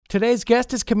Today's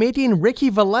guest is comedian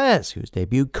Ricky Velez, whose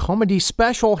debut comedy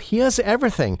special, Here's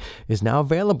Everything, is now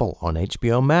available on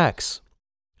HBO Max.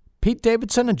 Pete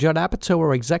Davidson and Judd Apatow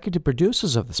are executive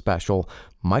producers of the special.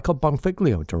 Michael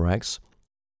Bonfiglio directs.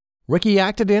 Ricky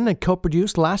acted in and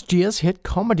co-produced last year's hit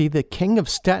comedy The King of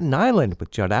Staten Island with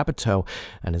Judd Apatow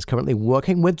and is currently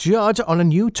working with Judd on a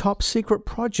new top-secret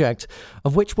project,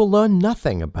 of which we'll learn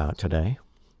nothing about today.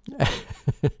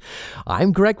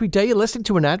 I'm Gregory Day. You're listening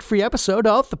to an ad-free episode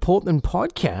of the Portland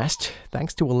Podcast.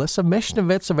 Thanks to Alyssa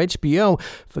Mishnovitz of HBO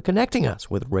for connecting us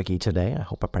with Ricky today. I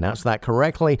hope I pronounced that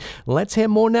correctly. Let's hear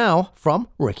more now from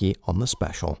Ricky on the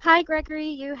special. Hi, Gregory.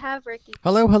 You have Ricky.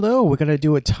 Hello. We're going to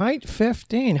do a tight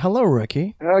 15. Hello,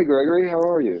 Ricky. Hi, Gregory. How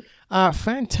are you?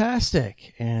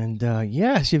 Fantastic. And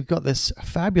yes, you've got this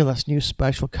fabulous new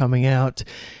special coming out.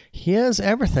 Here's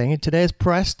Everything. Today's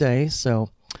press day,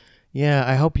 so... yeah,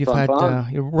 I hope you've had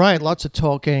you're right, lots of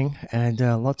talking and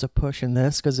lots of push in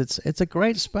this because it's a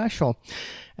great special,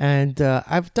 and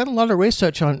I've done a lot of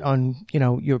research on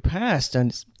your past, and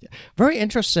it's a very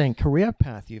interesting career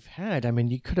path you've had. I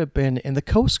mean, you could have been in the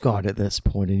Coast Guard at this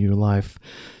point in your life.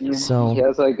 So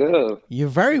yes, I could have. You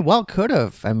very well could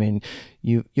have. I mean,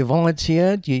 you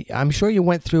volunteered. I'm sure you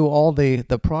went through all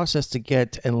the process to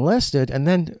get enlisted, and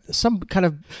then some kind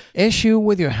of issue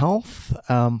with your health.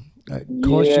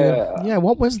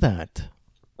 What was that?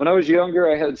 When I was younger,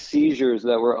 I had seizures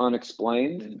that were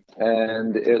unexplained,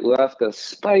 and it left a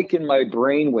spike in my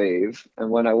brainwave.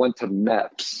 And when I went to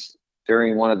MEPS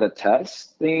during one of the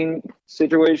testing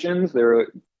situations, they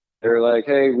were like,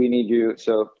 "Hey, we need you."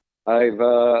 So I've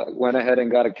went ahead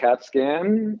and got a CAT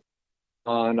scan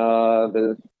on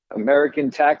the American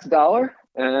tax dollar,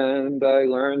 and I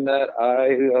learned that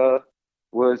I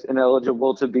was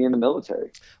ineligible to be in the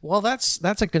military. Well, that's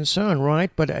a concern,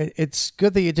 right? But it's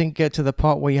good that you didn't get to the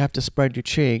part where you have to spread your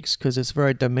cheeks because it's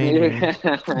very demeaning.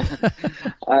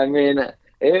 I mean,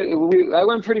 I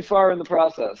went pretty far in the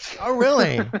process. Oh,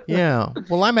 really? Yeah.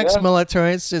 Well, I'm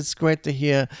ex-military. It's great to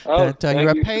hear that you're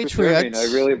a patriot. I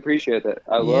really appreciate that.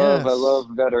 I love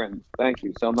veterans. Thank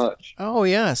you so much. Oh,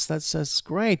 yes, that's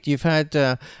great. You've had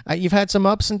some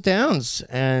ups and downs,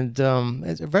 and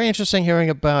it's very interesting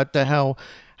hearing about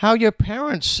how your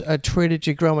parents treated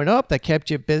you growing up. They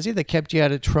kept you busy. They kept you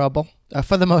out of trouble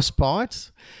for the most part.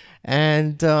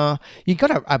 And you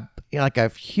got a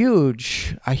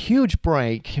huge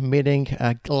break meeting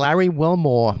Larry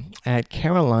Wilmore at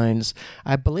Caroline's.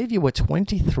 I believe you were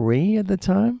 23 at the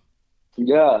time.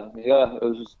 Yeah, it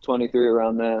was just 23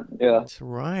 around that. Yeah, that's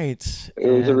right. It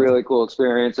was a really cool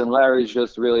experience, and Larry's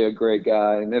just really a great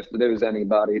guy. And if there's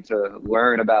anybody to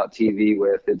learn about TV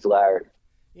with, it's Larry.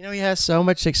 You know, he has so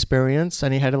much experience,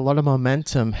 and he had a lot of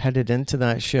momentum headed into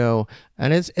that show.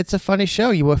 And it's a funny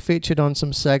show. You were featured on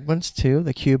some segments, too,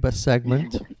 the Cuba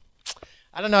segment.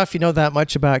 I don't know if you know that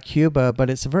much about Cuba, but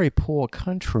it's a very poor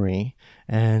country.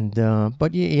 And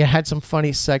but you had some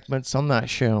funny segments on that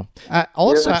show.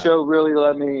 The show really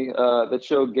let me, the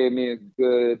show gave me a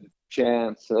good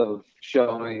chance of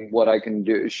showing what I can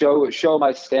do, show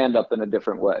my stand-up in a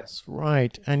different way. That's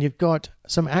right. And you've got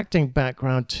some acting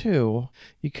background too.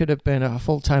 You could have been a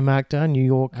full-time actor in New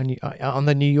York, on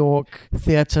the New York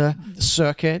theater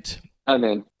circuit. I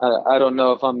mean, I don't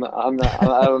know if I'm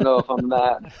I don't know if I'm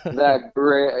that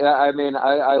great. I mean,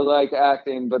 I like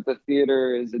acting, but the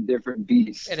theater is a different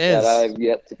beast. It is. That I've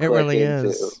yet to click into. It really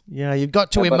is. Yeah, you've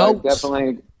got to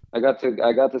emote. I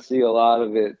got to see a lot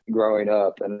of it growing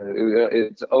up, and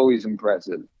it's always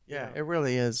impressive. Yeah, it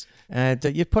really is. And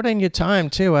you put in your time,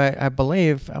 too. I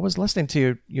believe I was listening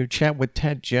to your chat with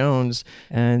Ted Jones,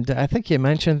 and I think you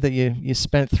mentioned that you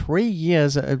spent 3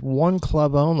 years at one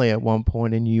club only at one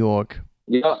point in New York.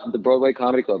 Yeah, the Broadway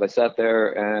Comedy Club. I sat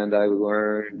there and I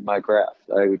learned my craft.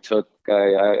 I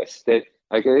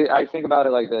think about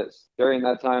it like this. During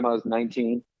that time, I was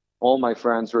 19. All my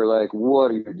friends were like,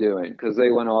 "What are you doing?" Because they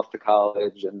went off to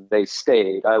college and they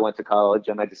stayed. I went to college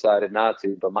and I decided not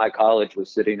to. But my college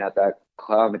was sitting at that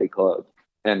comedy club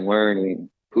and learning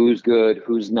who's good,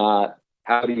 who's not.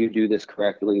 How do you do this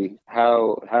correctly?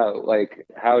 How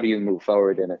do you move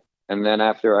forward in it? And then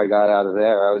after I got out of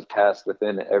there, I was cast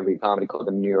within every comedy club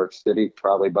in New York City,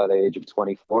 probably by the age of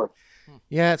 24.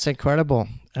 Yeah, it's incredible.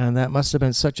 And that must have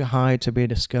been such a high to be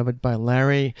discovered by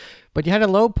Larry. But you had a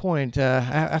low point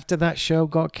after that show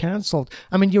got canceled.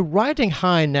 I mean, you're riding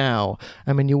high now.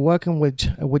 I mean, you're working with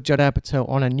Judd Apatow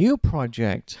on a new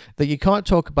project that you can't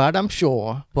talk about, I'm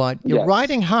sure. But you're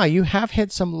riding high. You have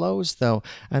hit some lows, though.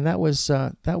 And that was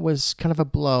kind of a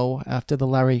blow after the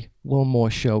Larry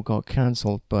Wilmore show got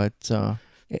canceled. But I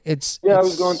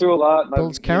was going through a lot.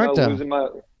 Builds character.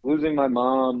 losing my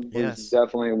mom was Yes.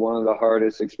 definitely one of the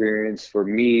hardest experience for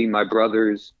me, my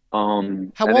brothers. How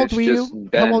And old it's were just you?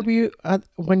 How old been, were you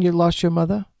when you lost your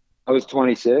mother? I was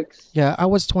 26. Yeah, I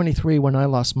was 23 when I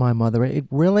lost my mother. It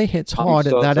really hits I'm hard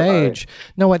at so that sorry. age.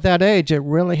 No, at that age, it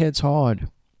really hits hard.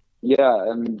 Yeah,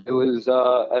 and it was,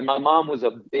 and my mom was a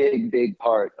big, big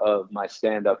part of my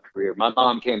stand-up career. My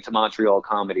mom came to Montreal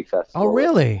Comedy Oh, Festival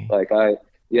with me. really?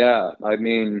 Yeah, I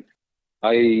mean,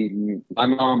 my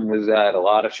mom was at a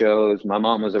lot of shows. My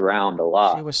mom was around a She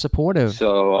lot. was supportive.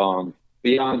 So,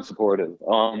 beyond supportive.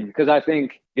 Because I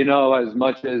think, as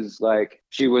much as like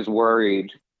she was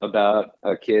worried about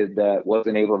a kid that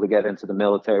wasn't able to get into the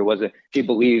military, she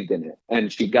believed in it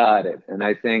and she got it. And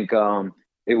I think,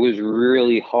 it was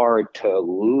really hard to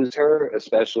lose her,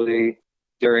 especially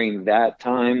during that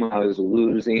time when I was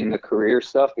losing the career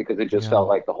stuff because it just Yeah, felt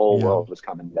like the whole yeah. world was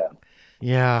coming down.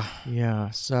 Yeah, yeah.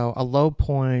 So a low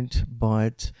point,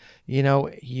 but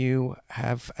you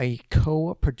have a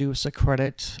co-producer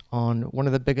credit on one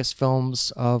of the biggest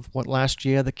films of what last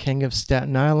year, The King of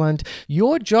Staten Island.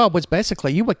 Your job was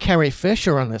basically you were Carrie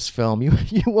Fisher on this film.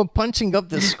 You were punching up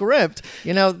the script.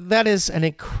 That is an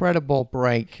incredible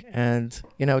break, and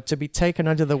to be taken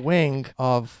under the wing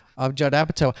of Judd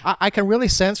Apatow. I can really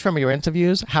sense from your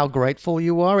interviews how grateful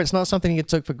you are. It's not something you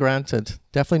took for granted.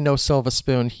 Definitely no silver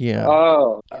spoon here.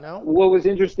 Oh, You know? what was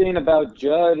interesting about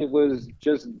Judd, it was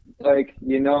just like,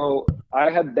 I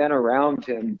had been around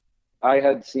him. I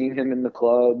had seen him in the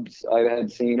clubs. I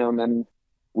had seen him and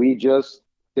we just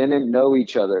didn't know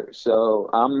each other. So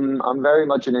I'm very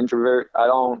much an introvert. I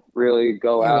don't really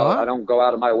go You out. I are? don't go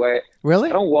out of my way. I Really?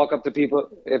 don't walk up to people.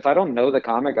 If I don't know the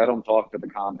comic, I don't talk to the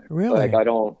comic. Like Really?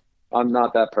 I'm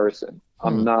not that person. Hmm.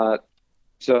 I'm not.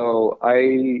 So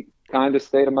I kind of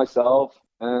stay to myself,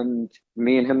 and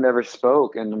me and him never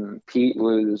spoke. And Pete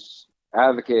was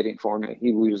advocating for me.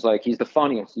 He was like, "He's the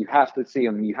funniest. You have to see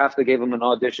him. You have to give him an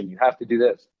audition. You have to do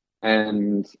this."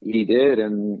 And he did.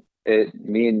 And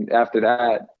after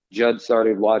that, Judd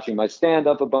started watching my stand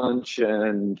up a bunch,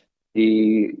 and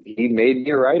he made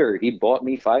me a writer. He bought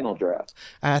me Final Draft.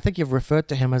 I think you've referred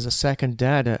to him as a second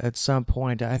dad at some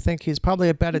point. I think he's probably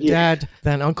a better Yeah. dad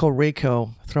than Uncle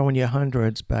Rico throwing you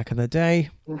hundreds back in the day.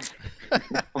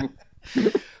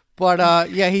 But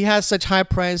yeah, he has such high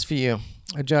praise for you,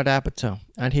 Judd Apatow,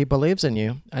 and he believes in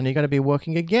you, and you're going to be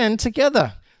working again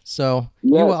together. So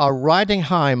you Yes, are riding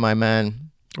high, my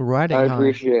man, riding I high.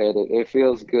 appreciate it. It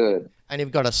feels good. And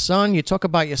you've got a son. You talk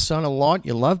about your son a lot.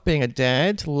 You love being a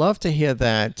dad. Love to hear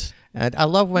that. And I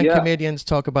love when Yeah. comedians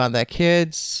talk about their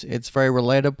kids. It's very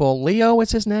relatable. Leo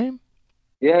is his name?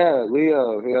 Yeah,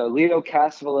 Leo. Yeah, Leo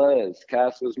Cass Velez.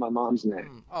 Cass was my mom's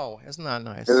name. Oh, isn't that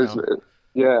nice? It was, So,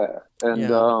 yeah, and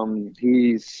yeah.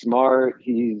 he's smart.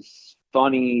 He's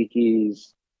funny.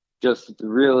 He's just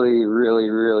really, really,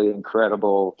 really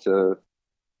incredible to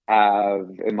have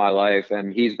in my life,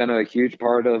 and he's been a huge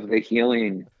part of the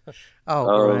healing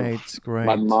Oh, of great, my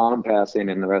great. mom passing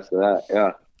and the rest of that.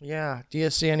 Yeah, Yeah. Do you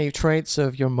see any traits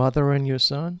of your mother in your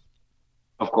son?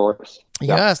 of course.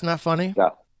 Yeah, Yeah, it's not funny. yeah,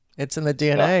 It's in the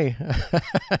yeah. DNA.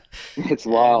 It's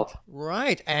And wild.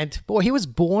 right. And boy, he was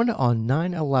born on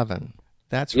 9/11.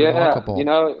 That's Yeah, remarkable.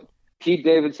 Pete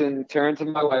Davidson turned to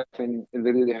my wife, and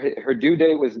her due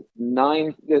date was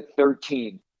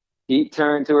 9/13. Pete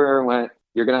turned to her and went,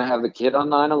 "You're gonna have the kid on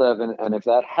 9/11, and if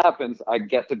that happens, I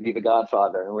get to be the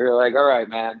godfather." And we were like, "All right,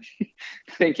 man,"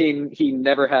 thinking he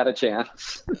never had a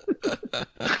chance.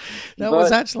 That was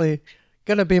But actually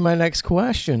going to be my next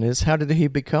question is how did he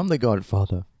become the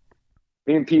Godfather?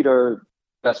 me and Pete are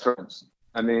best friends.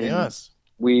 I mean, Yes.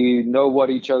 we know what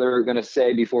each other are gonna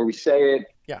say before we say it.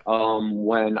 Yeah.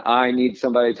 When I need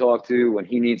somebody to talk to, when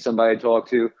he needs somebody to talk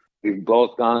to, we've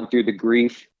both gone through the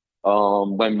grief.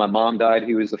 When my mom died,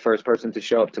 he was the first person to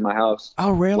show up to my house.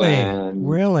 Oh, really? When,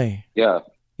 Really? yeah,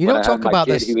 You when don't I had talk my about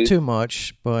kid, this he was, too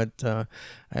much, but I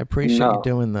appreciate you no.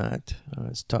 doing that.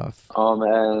 It's tough.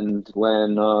 And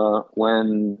when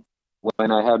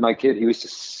I had my kid, he was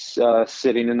just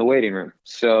sitting in the waiting room.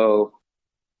 So,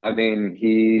 I mean,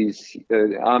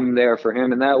 I'm there for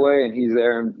him in that way, and he's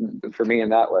there for me in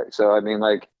that way. So, I mean,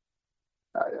 like,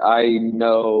 I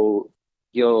know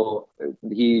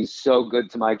he's so good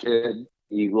to my kid.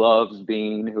 He loves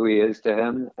being who he is to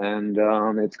him, and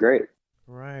it's great.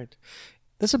 Right.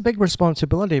 There's a big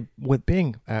responsibility with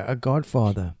being a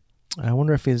godfather. I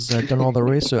wonder if he's done all the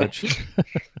research.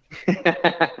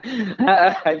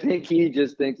 I think he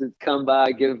just thinks it's come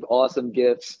by, give awesome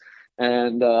gifts,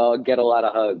 and get a lot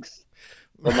of hugs.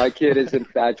 But my kid is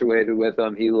infatuated with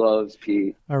him. He loves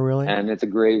Pete, Oh, really? and it's a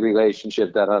great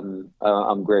relationship that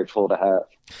I'm grateful to have.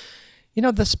 You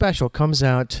know, the special comes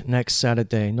out next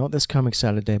Saturday, not this coming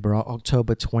Saturday, but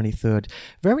October 23rd.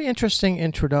 Very interesting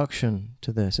introduction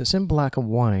to this. It's in black and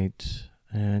white,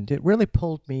 and it really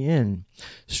pulled me in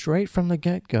straight from the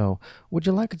get-go. Would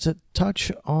you like to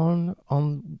touch on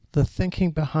the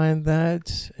thinking behind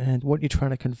that and what you're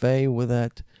trying to convey with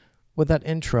that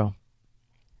intro?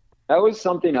 That was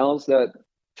something else that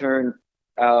turned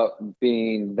out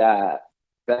being that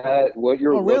what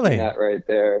you're looking at right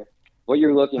there. What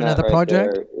you're looking Another at right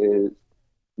project? there is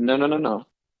no.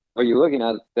 What you're looking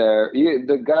at there,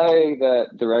 the guy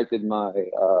that directed my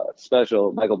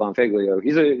special, Michael Bonfiglio,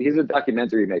 he's a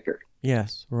documentary maker.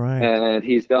 Yes, right. And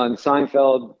he's done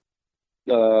Seinfeld,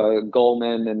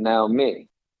 Goldman, and now me.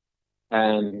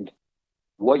 And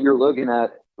what you're looking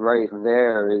at right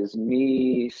there is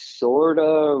me sort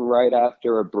of right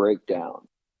after a breakdown.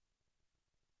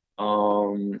 I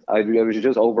was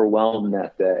just overwhelmed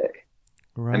that day.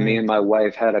 Right. And me and my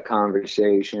wife had a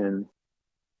conversation,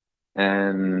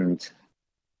 and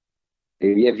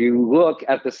if you look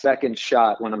at the second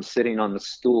shot when I'm sitting on the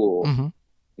stool, Mm-hmm.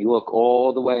 you look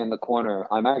all the way in the corner,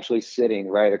 I'm actually sitting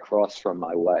right across from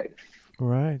my wife.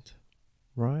 Right.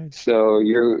 So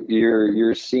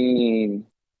you're seeing,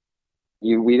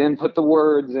 we didn't put the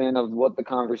words in of what the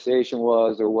conversation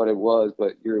was or what it was,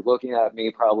 but you're looking at me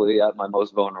probably at my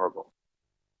most vulnerable.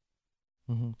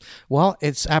 Mm-hmm. Well,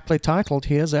 it's aptly titled,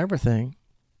 Here's Everything.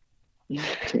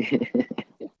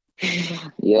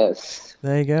 Yes.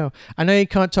 There you go. I know you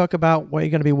can't talk about what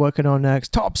you're going to be working on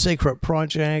next. Top secret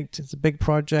project. It's a big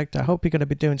project. I hope you're going to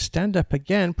be doing stand-up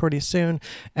again pretty soon.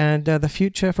 And the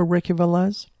future for Ricky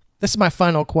Velez? This is my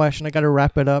final question. I got to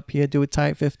wrap it up here. Do a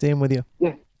tight 15 with you.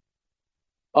 Yeah.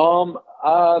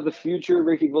 The future,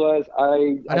 Ricky Velez.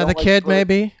 Another kid,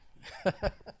 maybe?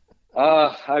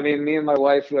 I mean, me and my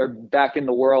wife are back in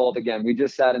the world again. We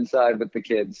just sat inside with the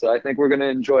kids, so I think we're going to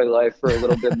enjoy life for a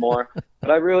little bit more. But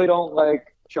I really don't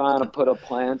like trying to put a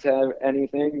plan to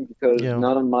anything because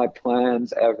none of my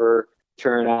plans ever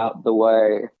turn out the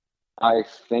way I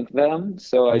think them.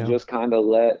 So I just kind of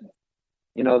let,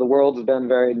 the world's been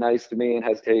very nice to me and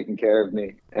has taken care of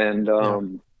me. And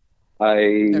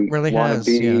It really want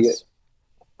to be, yes.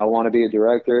 I want to be a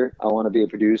director. I want to be a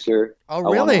producer. Oh,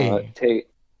 really?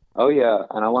 Oh, yeah.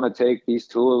 And I want to take these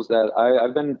tools that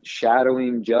I've been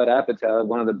shadowing Judd Apatow,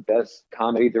 one of the best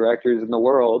comedy directors in the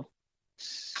world,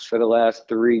 for the last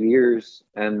 3 years.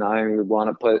 And I want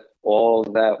to put all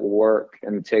that work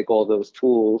and take all those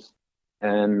tools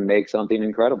and make something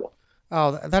incredible.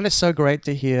 Oh, that is so great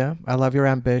to hear. I love your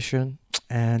ambition.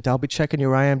 And I'll be checking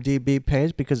your IMDb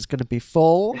page because it's going to be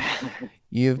full.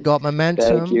 You've got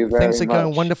momentum. Thank you very Things are going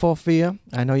much. wonderful for you.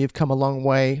 I know you've come a long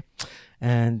way.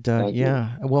 And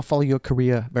we'll follow your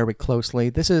career very closely.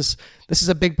 This is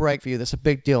a big break for you. This is a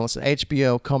big deal. It's an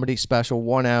HBO comedy special,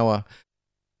 1 hour.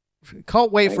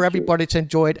 Can't wait for everybody to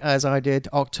enjoy it as I did,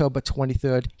 October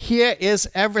 23rd. Here's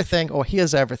everything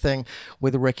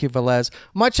with Ricky Velez.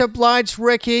 Much obliged,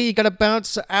 Ricky. You got to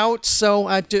bounce out, so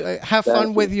have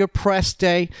fun with your press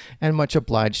day, and much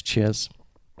obliged. Cheers.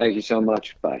 Thank you so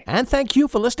much. Bye. And thank you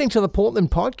for listening to the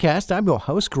Portland Podcast. I'm your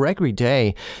host, Gregory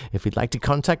Day. If you'd like to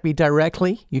contact me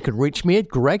directly, you can reach me at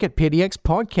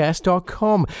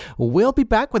greg@pdxpodcast.com. We'll be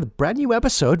back with a brand new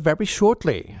episode very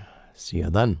shortly. See you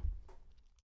then.